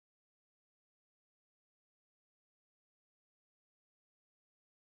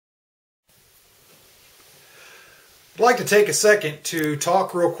I'd like to take a second to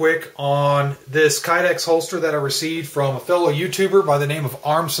talk real quick on this Kydex holster that I received from a fellow YouTuber by the name of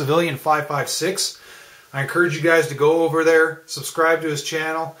ARMEDCIVILIAN556. I encourage you guys to go over there, subscribe to his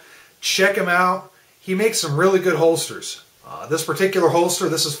channel, check him out. He makes some really good holsters. This particular holster,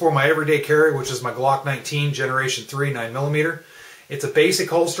 this is for my everyday carry, which is my Glock 19 Generation 3 9mm. It's a basic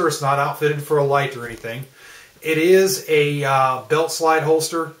holster. It's not outfitted for a light or anything. It is a belt slide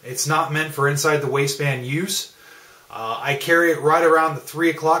holster. It's not meant for inside the waistband use. I carry it right around the 3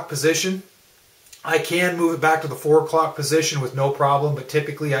 o'clock position. I can move it back to the 4 o'clock position with no problem, but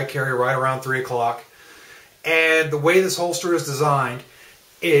typically I carry right around 3 o'clock. And the way this holster is designed,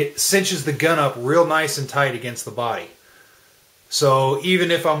 it cinches the gun up real nice and tight against the body. So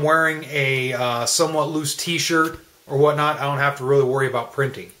even if I'm wearing a somewhat loose t-shirt or whatnot, I don't have to really worry about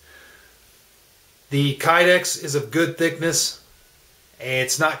printing. The Kydex is of good thickness.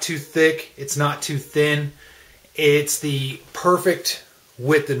 It's not too thick, it's not too thin. It's the perfect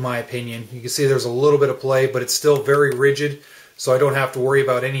width in my opinion. You can see there's a little bit of play, but it's still very rigid, so I don't have to worry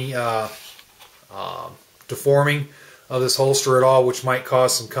about any deforming of this holster at all, which might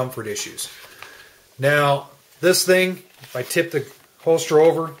cause some comfort issues. Now, this thing, if I tip the holster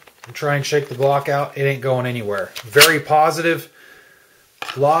over and try and shake the Glock out, it ain't going anywhere. Very positive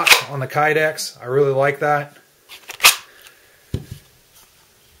lock on the Kydex. I really like that.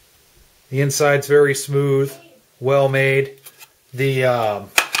 The inside's very smooth, well made. The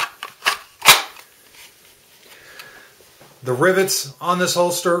rivets on this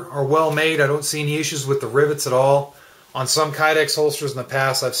holster are well made. I don't see any issues with the rivets at all. On some Kydex holsters in the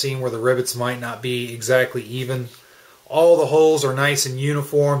past, I've seen where the rivets might not be exactly even. All the holes are nice and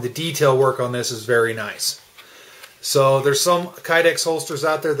uniform. The detail work on this is very nice. So there's some Kydex holsters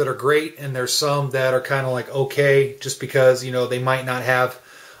out there that are great, and there's some that are kind of like okay, just because, you know, they might not have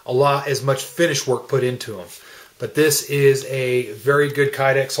as much finish work put into them. But this is a very good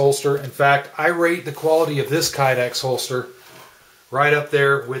Kydex holster. In fact, I rate the quality of this Kydex holster right up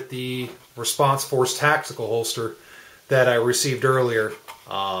there with the Response Force Tactical holster that I received earlier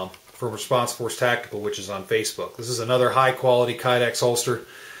from Response Force Tactical, which is on Facebook. This is another high quality Kydex holster.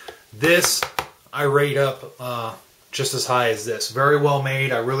 This I rate up just as high as this. Very well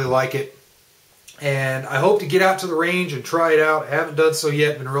made. I really like it. And I hope to get out to the range and try it out. I haven't done so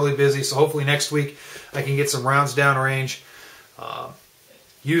yet. Been really busy, so hopefully next week I can get some rounds down range.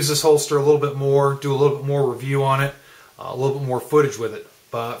 Use this holster a little bit more, do a little bit more review on it, a little bit more footage with it.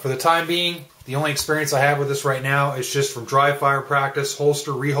 But for the time being, the only experience I have with this right now is just from dry fire practice,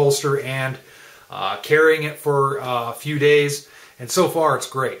 holster, reholster, and carrying it for a few days. And so far, it's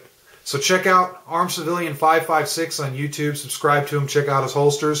great. So check out ARMEDCIVILIAN556 on YouTube. Subscribe to him. Check out his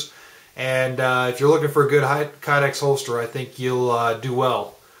holsters. And if you're looking for a good Kydex holster, I think you'll do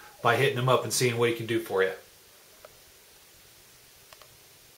well by hitting him up and seeing what he can do for you.